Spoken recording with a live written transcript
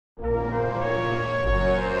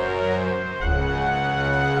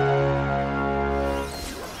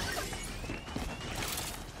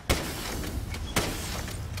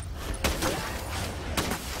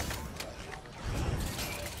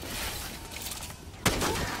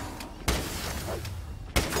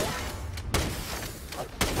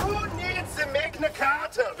Magna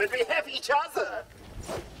Carta when we have each other.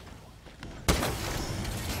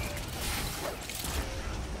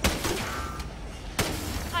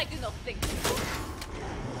 I do not think so.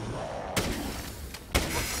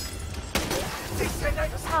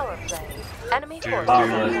 Power play. Enemy Dude,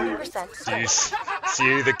 forces at 40% do you strength.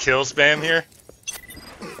 see the kill spam here?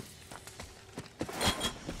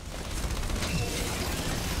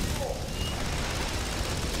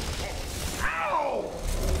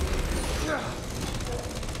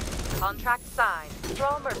 Contract signed.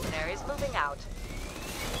 Thrall mercenaries moving out.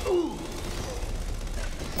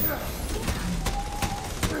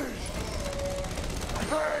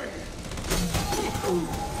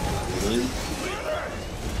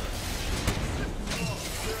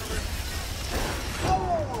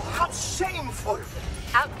 Oh, how shameful!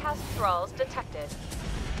 Outcast thralls detected.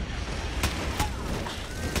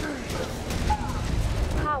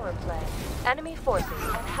 Power play. Enemy forces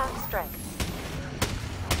at half strength.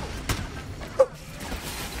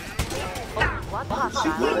 Only one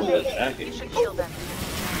hostile remaining. You should kill them.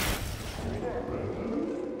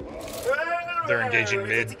 They're engaging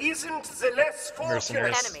mid. It isn't the less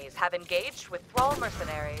Mercenaries. Enemies have engaged with thrall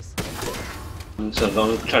mercenaries. So I'm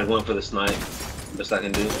going to try to go in for the snipe. Best I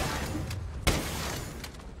can do.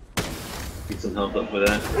 Get some help up for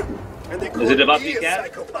that. Is it about the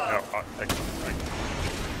cat? No,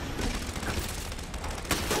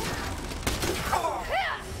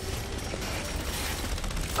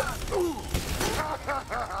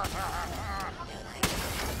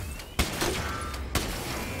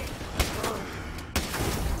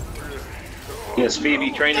 Yes,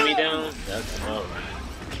 Phoebe training me down. That's alright.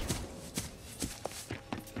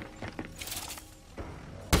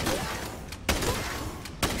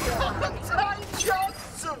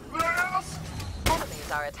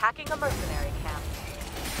 Enemies are attacking a mercenary camp.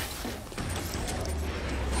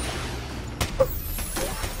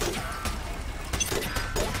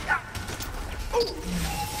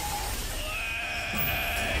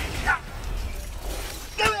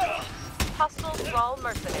 Hostile thrall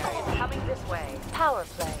mercenaries coming this way. Power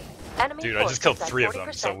play. Enemy dude, I just killed 3 of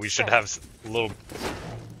them, so we should have a little.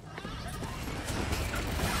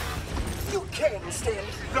 You can stand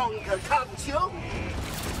longer, can't you?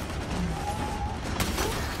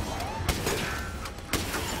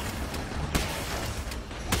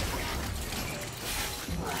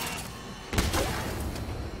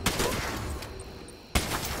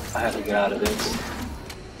 I have to get out of this.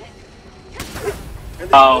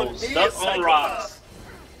 Oh, stuck on rocks.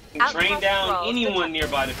 Train down anyone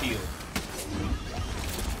nearby the field.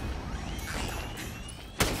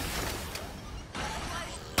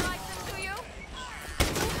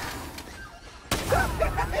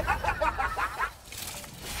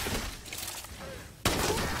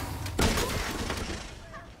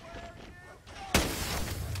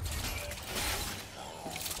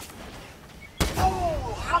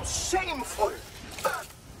 Oh, how shameful!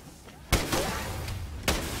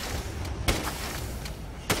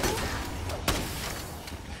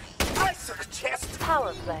 I suggest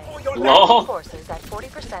Power play. Lol. Enemy forces at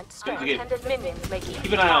 40% strength. Keep And minions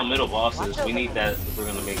making. an eye on middle bosses. We need that if we're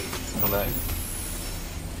gonna make it come back.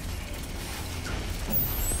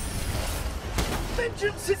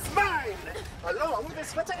 vengeance is mine, along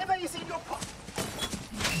with whatever is in your pocket.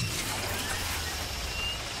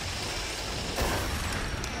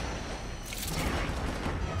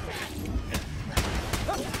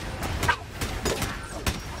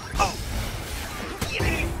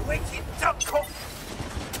 Wicked duck.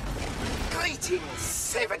 Greetings,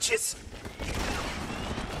 savages.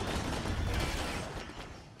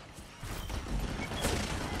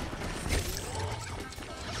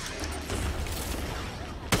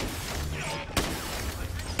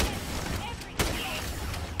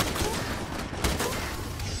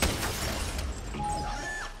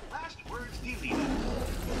 Last words deleted.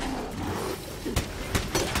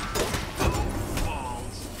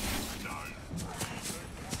 Balls. Done.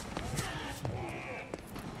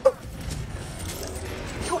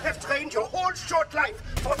 You have trained your whole short life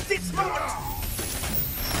for this moment.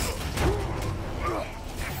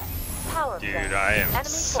 Power Dude, play. I am Enemy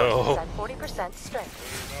so- forces at 40%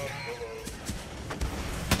 strength.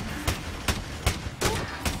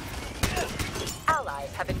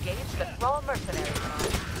 Allies have engaged the Thrall mercenary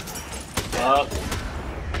camp. Up.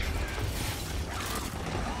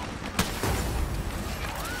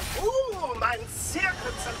 Ooh, mein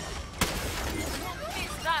Zirkelchen.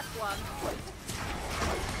 Missed that one.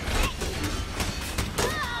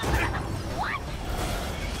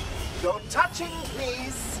 No touching,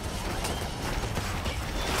 please.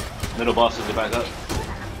 Middle bosses are back up.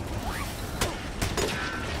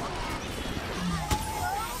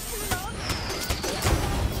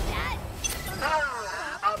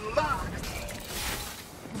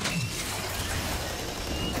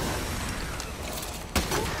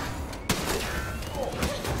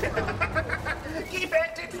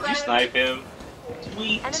 snipe him.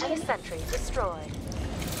 Sweet. Enemy sentry destroyed.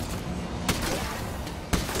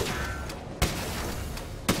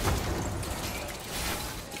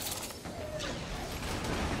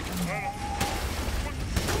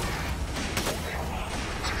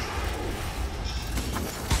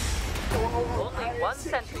 Only one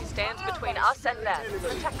sentry stands between us and them.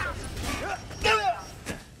 Protect us.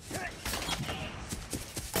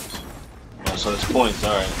 Oh, so it's points,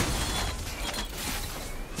 alright.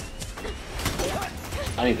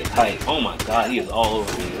 I need the kite. Oh my god, he is all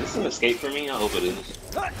over me. Is this an escape for me? I hope it is.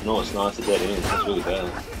 No, it's not. It's a dead end. That's really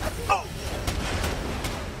bad.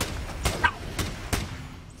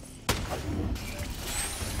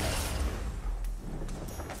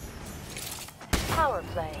 Power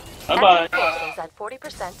play. Bye-bye. At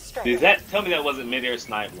 40% strength. Did that tell me that wasn't mid-air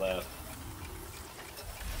snipe left?